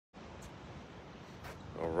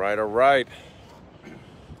All right.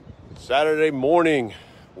 Saturday morning,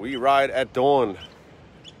 we ride at dawn.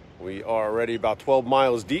 We are already about 12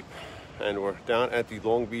 miles deep, and we're down at the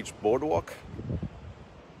Long Beach Boardwalk.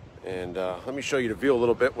 And let me show you the view a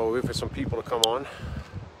little bit while we wait for some people to come on.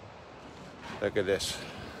 Look at this.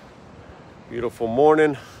 Beautiful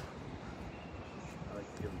morning.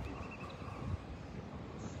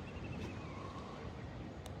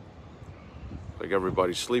 Like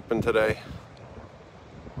everybody's sleeping today.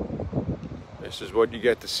 This is what you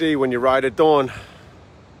get to see when you ride at dawn.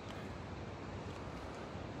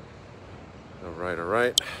 All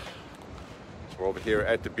right. So we're over here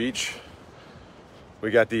at the beach. We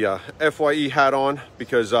got the FYE hat on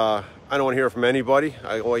because I don't want to hear from anybody.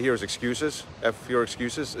 All I hear is excuses. F your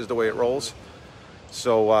excuses is the way it rolls.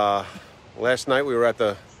 So last night we were at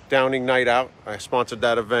the Downing Night Out. I sponsored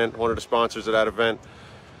that event, one of the sponsors of that event.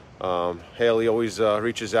 Haley always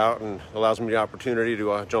reaches out and allows me the opportunity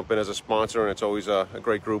to jump in as a sponsor, and it's always a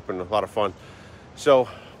great group and a lot of fun. So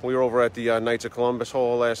we were over at the Knights of Columbus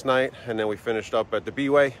Hall last night, and then we finished up at the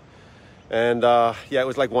B-Way. And yeah, it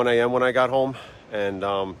was like 1 a.m. when I got home. And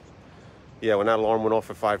yeah, when that alarm went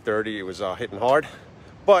off at 5:30, it was hitting hard.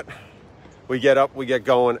 But we get up, we get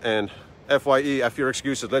going, and FYE, F your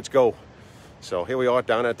excuses, let's go. So here we are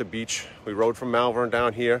down at the beach. We rode from Malvern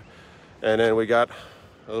down here, and then we got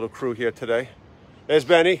a little crew here today. There's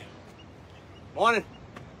Benny. Morning.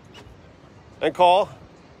 And Carl.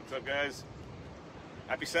 What's up, guys?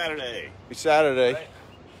 Happy Saturday. Happy Saturday. Right.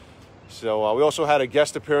 So we also had a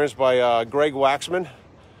guest appearance by Greg Waxman,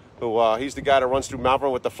 who he's the guy that runs through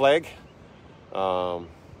Malvern with the flag.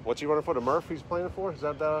 What's he running for? The Murph he's playing for? Is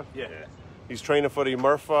that the... Yeah. He's training for the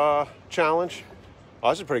Murph challenge.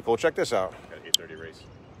 Oh, this is pretty cool. Check this out. Got an 8:30 race.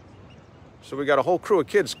 So we got a whole crew of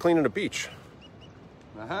kids cleaning the beach.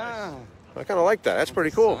 Uh-huh. I kind of like that. That's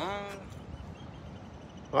pretty cool.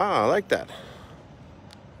 Wow, I like that.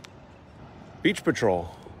 Beach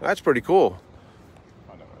Patrol. That's pretty cool.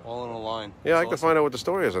 All in a line. Yeah, I like to find out what the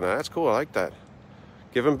story is on that. That's cool. I like that.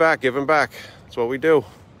 Give him back. Give him back. That's what we do.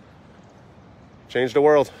 Change the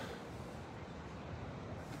world.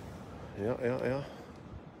 Yeah.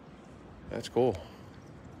 That's cool.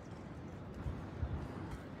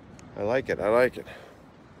 I like it.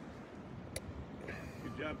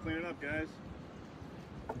 Good job cleaning up, guys.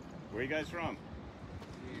 Where are you guys from?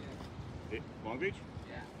 Yeah. Long Beach?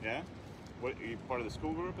 Yeah. What, are you part of the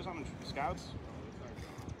school group or something? Scouts?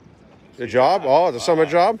 The job? Oh, the summer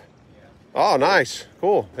job? Oh, nice.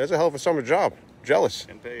 Cool. That's a hell of a summer job. Jealous.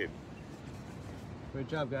 Getting paid. Great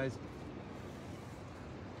job, guys.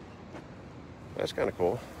 That's kind of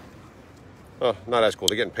cool. Oh, not as cool.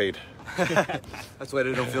 They're getting paid. That's why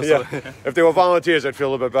they don't feel Yeah. so. If they were volunteers, I'd feel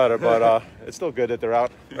a little bit better. But it's still good that they're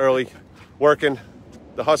out early, working,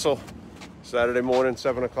 the hustle. Saturday morning,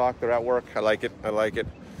 7 o'clock, they're at work. I like it.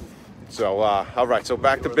 So, all right, so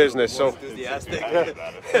back to business. So, Enthusiastic.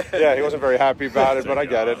 yeah, he wasn't very happy about it, but I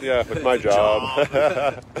get it. Yeah, it's my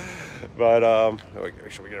job. But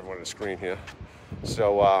make sure we get everyone on the screen here.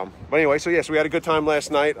 So, but anyway, so yes, we had a good time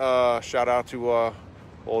last night. Shout out to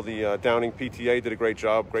all the Downing PTA, did a great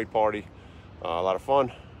job, great party, a lot of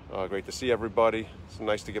fun. Great to see everybody. It's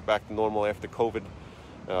nice to get back to normal after COVID,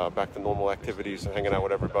 back to normal activities and hanging out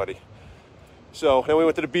with everybody. So then we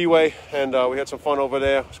went to the B-Way, and we had some fun over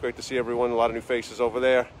there. It was great to see everyone, a lot of new faces over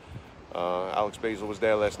there. Alex Basil was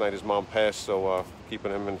there last night. His mom passed, so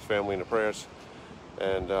keeping him and his family in the prayers.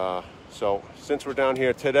 And so since we're down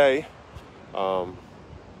here today, what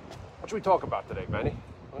should we talk about today, Benny?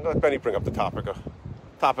 I'm gonna let Benny bring up the topic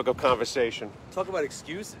of conversation. Talk about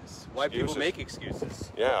excuses. Why people make excuses.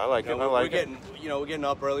 Yeah, I like it. I like it. We're getting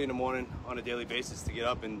up early in the morning on a daily basis to get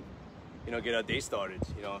up and get our day started.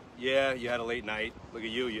 Yeah, you had a late night. Look at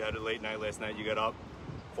you. You had a late night last night. You got up,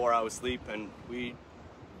 4 hours sleep, and we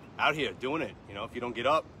out here doing it. If you don't get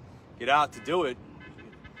up, get out to do it.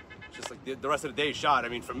 It's just like the rest of the day is shot. I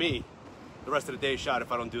mean, for me, the rest of the day is shot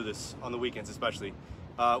if I don't do this on the weekends, especially.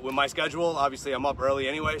 With my schedule, obviously I'm up early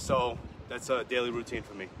anyway, so that's a daily routine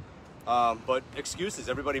for me. But excuses,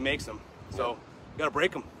 everybody makes them. So you gotta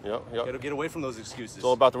break them. Yeah. Gotta get away from those excuses. It's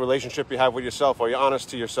all about the relationship you have with yourself. Are you honest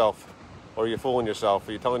to yourself? Or are you fooling yourself?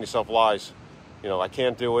 Are you telling yourself lies? I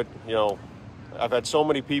can't do it. I've had so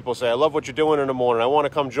many people say, I love what you're doing in the morning. I want to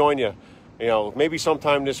come join you. Maybe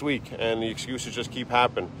sometime this week. And the excuses just keep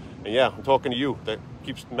happening. And yeah, I'm talking to you that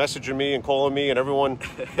keeps messaging me and calling me, and everyone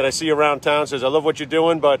that I see around town says, I love what you're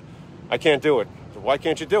doing, but I can't do it. So why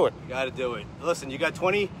can't you do it? You gotta do it. Listen, you got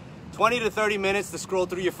 20 to 30 minutes to scroll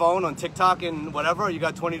through your phone on TikTok and whatever. You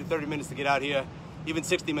got 20 to 30 minutes to get out here, even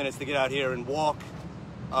 60 minutes to get out here and walk,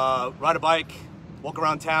 ride a bike, walk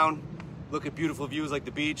around town, look at beautiful views like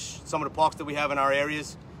the beach, some of the parks that we have in our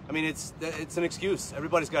areas. I mean, it's an excuse.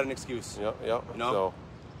 Everybody's got an excuse. Yeah. You know? So,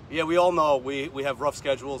 yeah, we all know we have rough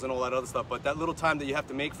schedules and all that other stuff, but that little time that you have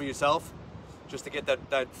to make for yourself just to get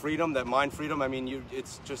that freedom, that mind freedom, I mean,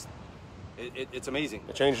 it's just, it's amazing.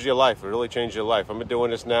 it changes your life. It really changes your life. I've been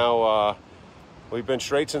doing this now. We've been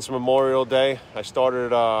straight since Memorial Day. I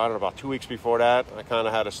started, I don't know, about 2 weeks before that. I kind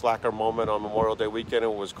of had a slacker moment on Memorial Day weekend.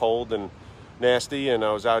 It was cold and nasty, and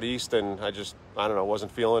I was out east, and I don't know,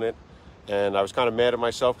 wasn't feeling it. And I was kind of mad at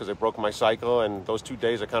myself because I broke my cycle, and those 2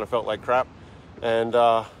 days I kind of felt like crap. And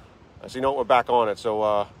I said, you know what, we're back on it.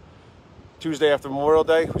 So Tuesday after Memorial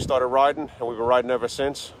Day, we started riding, and we've been riding ever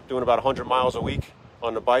since, doing about 100 miles a week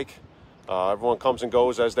on the bike. Everyone comes and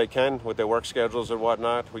goes as they can with their work schedules and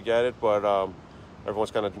whatnot. We get it, but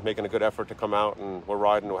everyone's kind of making a good effort to come out, and we're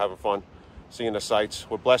riding, we're having fun, seeing the sights.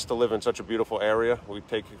 We're blessed to live in such a beautiful area. We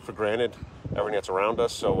take for granted everything that's around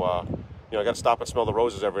us. So, you know, I got to stop and smell the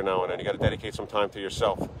roses every now and then. You got to dedicate some time to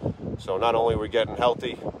yourself. So not only are we getting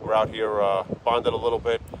healthy, we're out here bonded a little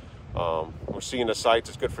bit. We're seeing the sights.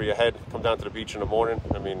 It's good for your head. Come down to the beach in the morning.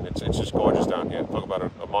 I mean, it's just gorgeous down here. Talk about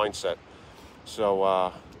a mindset.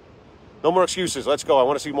 So no more excuses. Let's go. I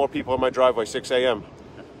want to see more people in my driveway, 6 a.m.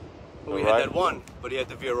 Well, we had that one, but he had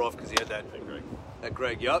to veer off because he had that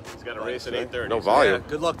Greg, yup. He's got a race at 8:30. No volume. Yeah,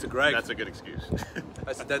 good luck to Greg. That's a good excuse.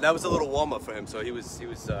 that was a little warm up for him, so he was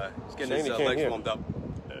getting his legs warmed up.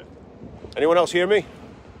 Anyone else hear me?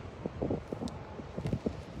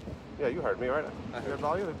 Yeah, you heard me, right? You heard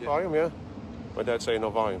volume? Yeah. Volume, yeah. My dad's saying no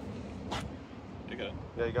volume. You got it.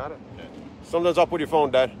 Yeah, you got it? Okay. Something's up with your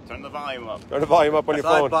phone, Dad. Turn the volume up. Turn the volume up on your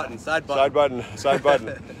phone. Side button. Side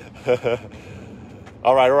button.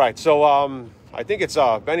 All right. So I think it's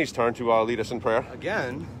Benny's turn to lead us in prayer.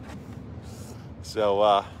 Again.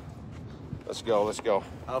 So let's go.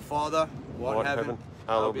 Our Father, who art in heaven,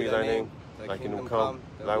 hallowed be thy name. Thy kingdom come,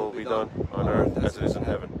 thy will be done on earth as it is in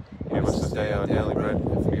heaven. Give us this day our daily bread,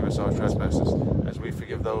 and forgive us our trespasses, as we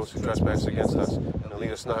forgive those who trespass against us. And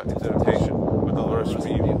lead us not into temptation, but deliver us from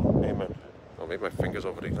evil. Amen. Oh, maybe my finger's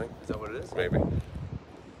over the thing. Is that what it is? Maybe. All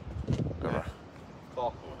right.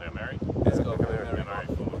 Call. Oh, they're married? Let's go. All right,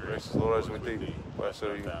 cool. Gracious Lord, as with thee, blessed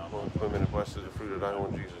are you among women, and blessed is the fruit of thy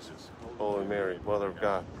womb, Jesus. Holy Mary, Mother of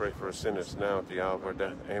God, pray for us sinners now at the hour of our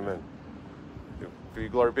death. Amen. For you,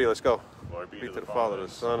 glory be. Let's go. Glory Be to the Father, the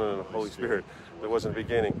Son, and the Holy Spirit. There was in the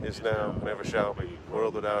beginning, is now, and ever shall be,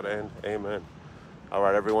 world without end. Amen. All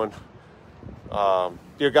right, everyone.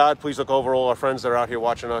 Dear God, please look over all our friends that are out here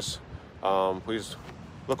watching us. Please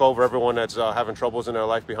look over everyone that's having troubles in their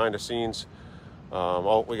life behind the scenes.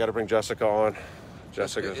 Oh, we got to bring Jessica on.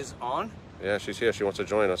 Jessica is on? Yeah, she's here. She wants to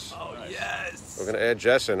join us. Oh, yes. We're going to add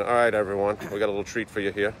Jess in. All right, everyone. We got a little treat for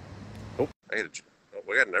you here. Oh,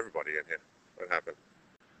 we're getting everybody in here. What happened?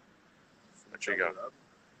 There you go.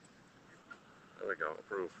 There we go.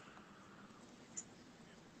 Approve.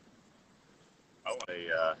 Oh,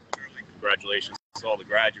 congratulations to all the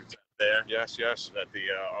graduates out there. Yes. At the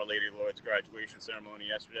Our Lady of Lourdes graduation ceremony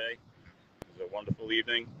yesterday. It was a wonderful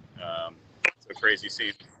evening. So crazy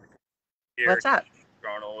seeing here. What's up?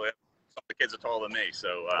 Growing all the way up. Some of the kids are taller than me,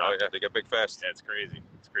 so Oh, yeah, they get big fast. yeah, it's crazy.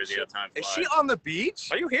 It's crazy how time flies. Is she on the beach?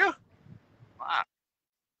 Are you here? Wow.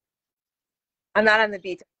 I'm not on the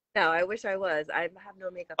beach. No, I wish I was. I have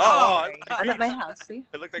no makeup. Oh, on. I'm at my house. See?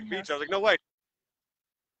 It looked like beach. I was like, no way.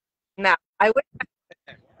 No, I wish.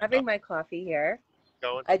 I'm having my coffee here.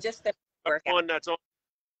 Going. I just finished work, One that's on.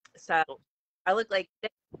 so I look like. So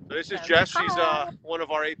this is Yeah. Jess. She's Hi. one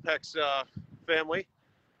of our Apex family.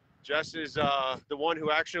 Jess is the one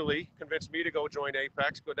who actually convinced me to go join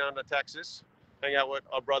Apex, go down to Texas, hang out with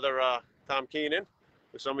our brother Tom Keenan,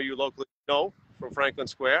 who some of you locally know from Franklin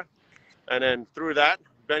Square. And then through that,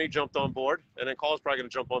 Benny jumped on board, and then Cole's probably going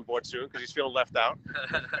to jump on board soon because he's feeling left out.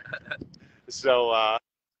 So,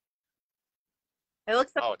 it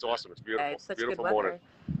looks. oh, it's awesome. It's beautiful. It's such Beautiful good morning.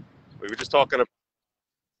 weather. We were just talking about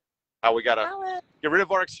how we got to Alan. get rid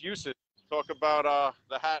of our excuses. Talk about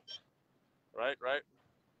the hat, right?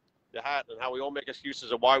 The hat, and how we all make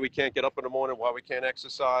excuses of why we can't get up in the morning, why we can't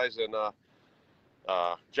exercise. And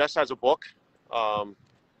Jess has a book.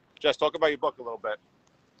 Jess, talk about your book a little bit.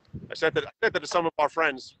 I sent it to some of our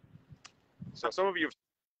friends. So some of you.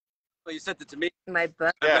 Well, you sent it to me. My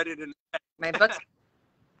book. I Yeah. read it in. My book's.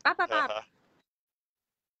 Bop, bop, bop.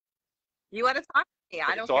 You want to talk to me?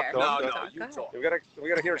 I don't talk, care. talk, No, talk. no, you Go ahead. talk. We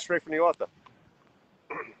gotta hear it straight from the author.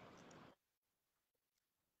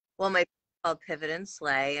 Well, my book's called Pivot and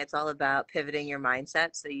Slay. It's all about pivoting your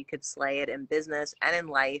mindset so you could slay it in business and in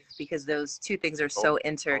life, because those two things are so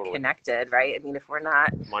interconnected, right? I mean, if we're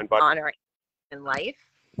not Mind, body. on our in life,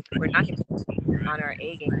 we're not going to be on our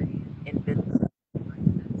A game. in business.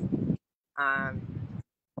 Um,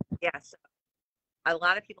 yeah, so a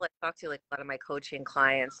lot of people I talk to, like a lot of my coaching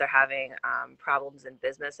clients, they're having problems in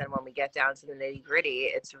business. And when we get down to the nitty gritty,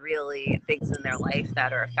 it's really things in their life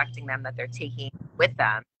that are affecting them that they're taking with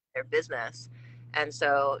them, their business. And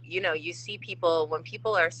so, you know, you see people, when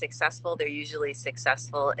people are successful, they're usually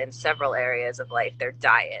successful in several areas of life: their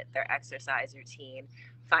diet, their exercise routine,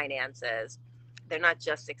 finances. They're not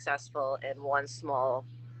just successful in one small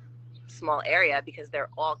area, because they're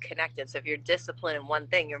all connected. So if you're disciplined in one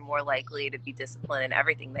thing, you're more likely to be disciplined in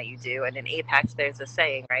everything that you do. And in Apex, there's a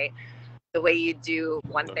saying, right? The way you do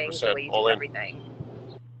one thing is the way you do everything.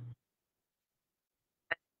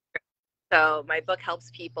 So my book helps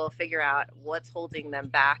people figure out what's holding them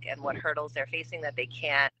back and what hurdles they're facing that they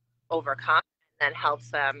can't overcome, and then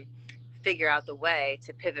helps them figure out the way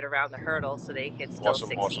to pivot around the hurdles so they can still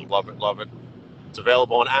succeed. Awesome. Love it. Love it. It's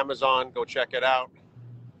available on Amazon. Go check it out.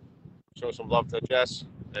 Show some love to Jess,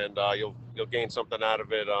 and you'll gain something out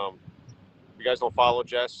of it. If you guys don't follow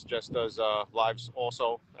Jess, Jess does lives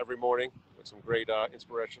also every morning with some great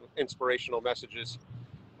inspirational messages.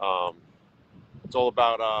 It's all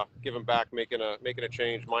about giving back, making a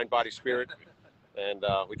change, mind, body, spirit, and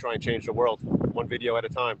we try and change the world one video at a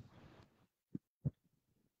time.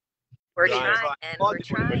 We're trying.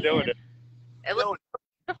 We're doing it. It looks.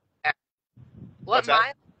 What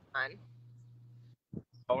mile on?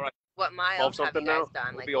 All right. What miles have you guys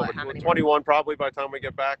done? Like what, how many 21 probably by the time we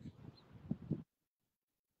get back.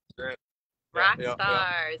 Rock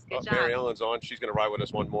stars. Good job. Mary Ellen's on. She's going to ride with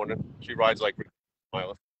us one morning. She rides like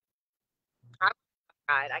miles.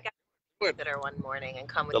 I got to visit her one morning and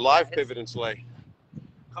come with the live pivot and slay.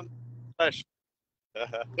 Come fresh.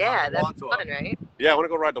 Yeah, that's fun, right? Yeah, I want to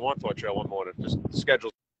go ride the Wantor Trail one morning. Just schedule.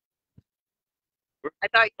 I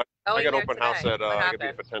thought I got open house at I got to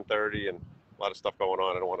be for 10:30 and a lot of stuff going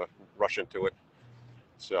on. I don't want to rush into it.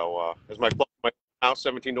 So there's my house,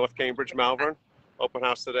 17 North Cambridge, Malvern. Open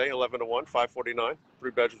house today, 11 to 1, 549.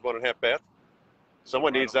 3 bedrooms, 1.5 bath.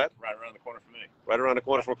 Someone needs that. Right around the corner for me. Right around the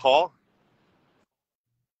corner from Call.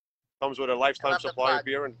 Comes with a lifetime supply of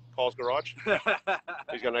beer in Call's garage.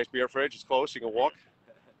 He's got a nice beer fridge. It's close. You can walk.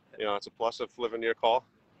 You know, it's a plus of living near Call.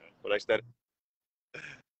 A nice day.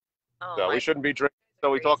 So we shouldn't be drinking. So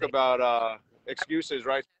we talk about excuses,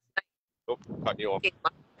 right? Oh, cutting you off.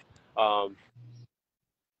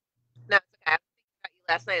 No, it's okay. I was thinking about you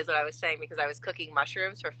last night is what I was saying, because I was cooking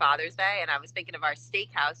mushrooms for Father's Day, and I was thinking of our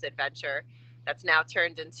steakhouse adventure that's now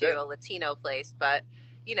turned into a Latino place. But,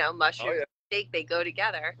 you know, mushroom steak, they go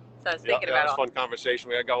together. So I was thinking about it. Fun conversation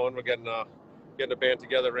we got going. We're getting a band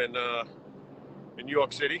together in New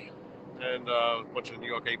York City, and a bunch of New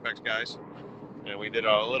York Apex guys. And we did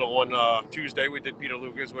a little one Tuesday. We did Peter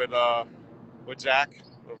Luger's with Zach,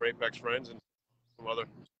 one of our Apex friends, and some other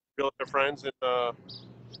realtor friends, and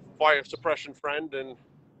fire suppression friend, and it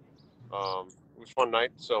was a fun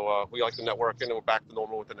night. So we like the networking, and we're back to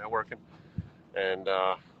normal with the networking, and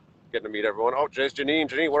getting to meet everyone. Oh, there's Janine.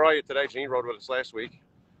 Janine, where are you today? Janine rode with us last week.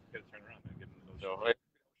 Gotta turn around, man.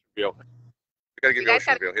 We gotta give you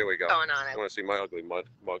ocean view. Here we go. I want to see my ugly mug.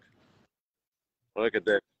 Look at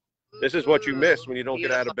that. This is what you miss when you don't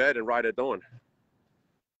get out of bed and ride at dawn.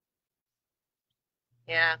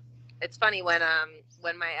 Yeah, it's funny when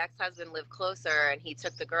my ex-husband lived closer and he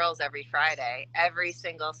took the girls every Friday. Every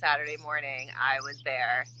single Saturday morning, I was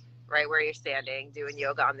there, right where you're standing, doing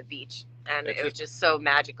yoga on the beach, and it was just so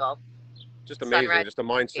magical. Just amazing. Sunrise, just a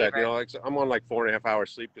mindset. You know, I'm on like 4.5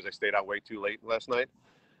 hours sleep because I stayed out way too late last night,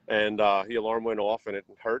 and the alarm went off and it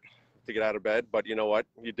hurt to get out of bed. But you know what?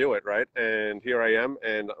 You do it, right? And here I am,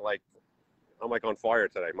 and I'm like on fire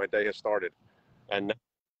today. My day has started, and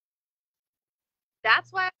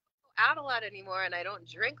that's why I don't go out a lot anymore, and I don't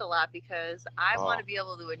drink a lot, because I want to be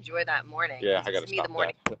able to enjoy that morning. Yeah, I got to stop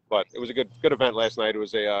that. But it was a good event last night. It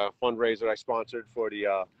was a fundraiser I sponsored for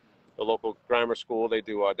the local grammar school. They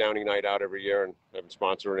do a Downing night out every year, and I've been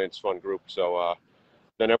sponsoring it. It's a fun group. So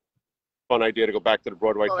then it was a fun idea to go back to the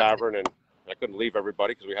Broadway Tavern, and I couldn't leave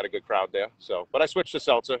everybody because we had a good crowd there. So, but I switched to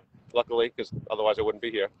seltzer, luckily, because otherwise I wouldn't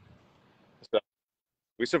be here. So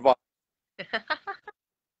we survived.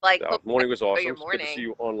 Morning was awesome. It's good to see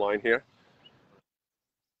you online here.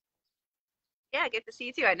 Yeah, good to see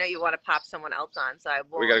you too. I know you want to pop someone else on, so I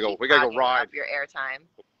will. We gotta go ride. Your airtime.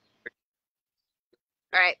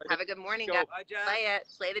 All right. Have a good morning, guys.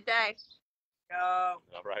 Slay the day. Go.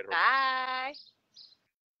 All right. Bye.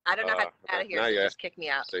 I don't know how to get out of here, so just kick me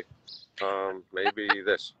out. See. Maybe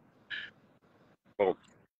this. Boom.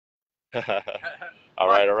 All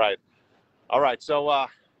right. So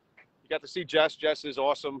you got to see Jess. Jess is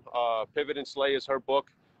awesome. Pivot and Slay is her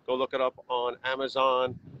book. Go look it up on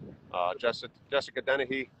Amazon. Jessica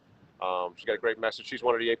Dennehy. She's got a great message. She's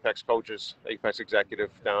one of the Apex coaches, Apex executive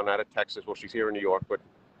down out of Texas. Well, she's here in New York, but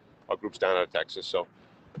our group's down out of Texas. So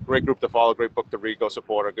great group to follow, great book to read, go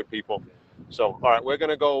support her, good people. So, all right, we're going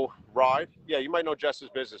to go ride. Yeah, you might know Jess's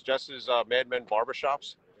business. Jess's Madmen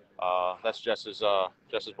Barbershops. That's Jess's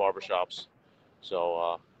Barbershops.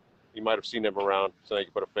 So you might have seen them around. So you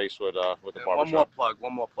can put a face with the barbershop.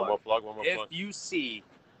 One more plug. If you see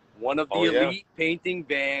one of the elite painting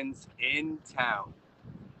vans in town,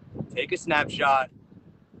 take a snapshot,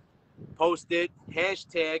 post it,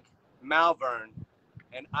 hashtag Malvern,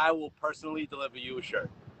 and I will personally deliver you a shirt.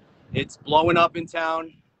 It's blowing up in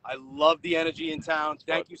town. I love the energy in town.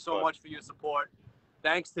 Thank you so much for your support.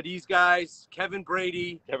 Thanks to these guys, Kevin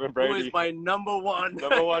Brady, who is my number one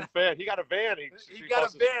fan. He got a van. He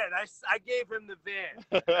got a van. I gave him the van.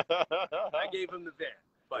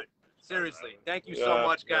 But seriously, thank you so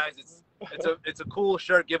much, guys. It's a cool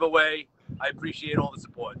shirt giveaway. I appreciate all the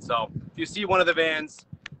support. So if you see one of the vans,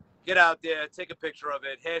 get out there, take a picture of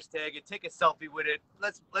it, hashtag it, take a selfie with it.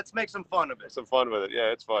 Let's make some fun of it. Some fun with it.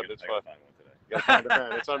 Yeah, it's fun. It's fun. You gotta find a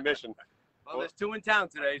van. It's on mission. Well, there's 2 in town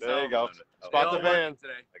today. So there you go. Spot the van.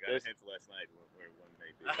 Today. I got a hint last night where one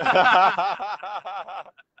may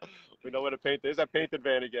be. We know where to paint. There's that painted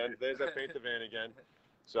van again.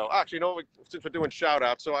 So actually, you know, since we're doing shout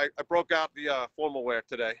outs, so I broke out the formal wear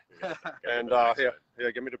today. And here,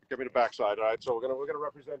 give me the backside. All right. So we're gonna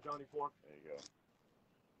represent Johnny Pork. There you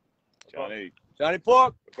go. Johnny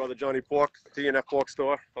Pork. Brother Johnny Pork, TNF Pork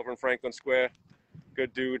Store over in Franklin Square.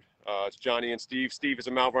 Good dude. It's Johnny and Steve. Steve is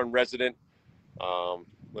a Malvern resident.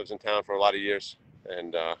 Lives in town for a lot of years.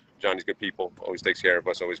 And Johnny's good people. Always takes care of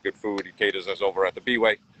us. Always good food. He caters us over at the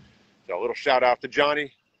B-Way. So a little shout out to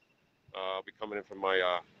Johnny. I'll be coming in for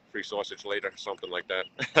my free sausage later, something like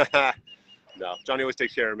that. No, Johnny always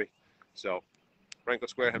takes care of me. So Franklin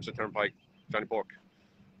Square, Hempstead Turnpike, Johnny Pork.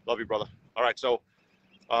 Love you, brother. All right, so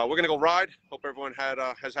we're going to go ride. Hope everyone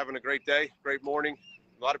has having a great day, great morning.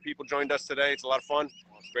 A lot of people joined us today. It's a lot of fun.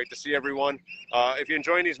 It's great to see everyone. If you're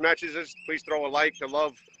enjoying these messages, please throw a like, a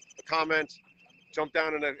love, a comment. Jump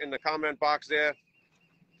down in the comment box there.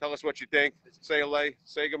 Tell us what you think. Say hello.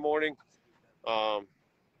 Say good morning.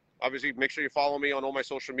 Obviously, make sure you follow me on all my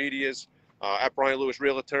social medias. At Brian Lewis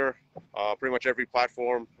Realtor. Pretty much every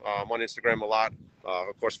platform. I'm on Instagram a lot.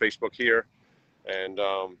 Of course, Facebook here. And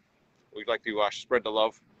we'd like to spread the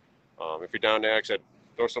love. If you're down there, like I said,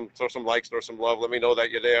 throw some likes, throw some love. Let me know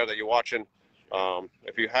that you're there, that you're watching.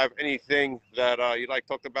 If you have anything that you'd like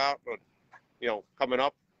talked about, or, coming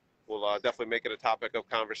up, we'll definitely make it a topic of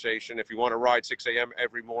conversation. If you want to ride 6 a.m.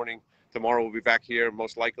 every morning, tomorrow we'll be back here,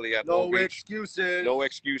 most likely at Long Beach. Excuses. No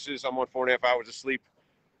excuses. I'm on 4.5 hours of sleep.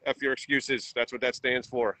 F your excuses. That's what that stands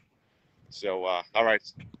for. So, all right.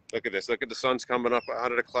 Look at this. Look at the sun's coming up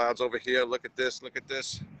out of the clouds over here. Look at this. Look at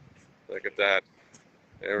this. Look at that.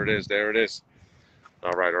 There it is. There it is.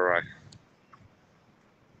 All right. All right.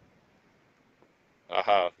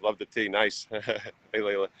 Love the tea. Nice. Hey,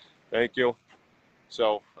 Layla. Thank you.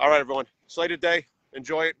 So, all right, everyone. Slated day.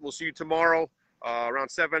 Enjoy it. We'll see you tomorrow around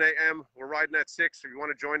 7 a.m. We're riding at 6. If you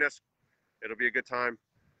want to join us, it'll be a good time.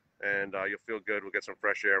 And you'll feel good. We'll get some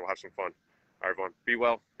fresh air. We'll have some fun. All right, everyone. Be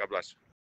well. God bless.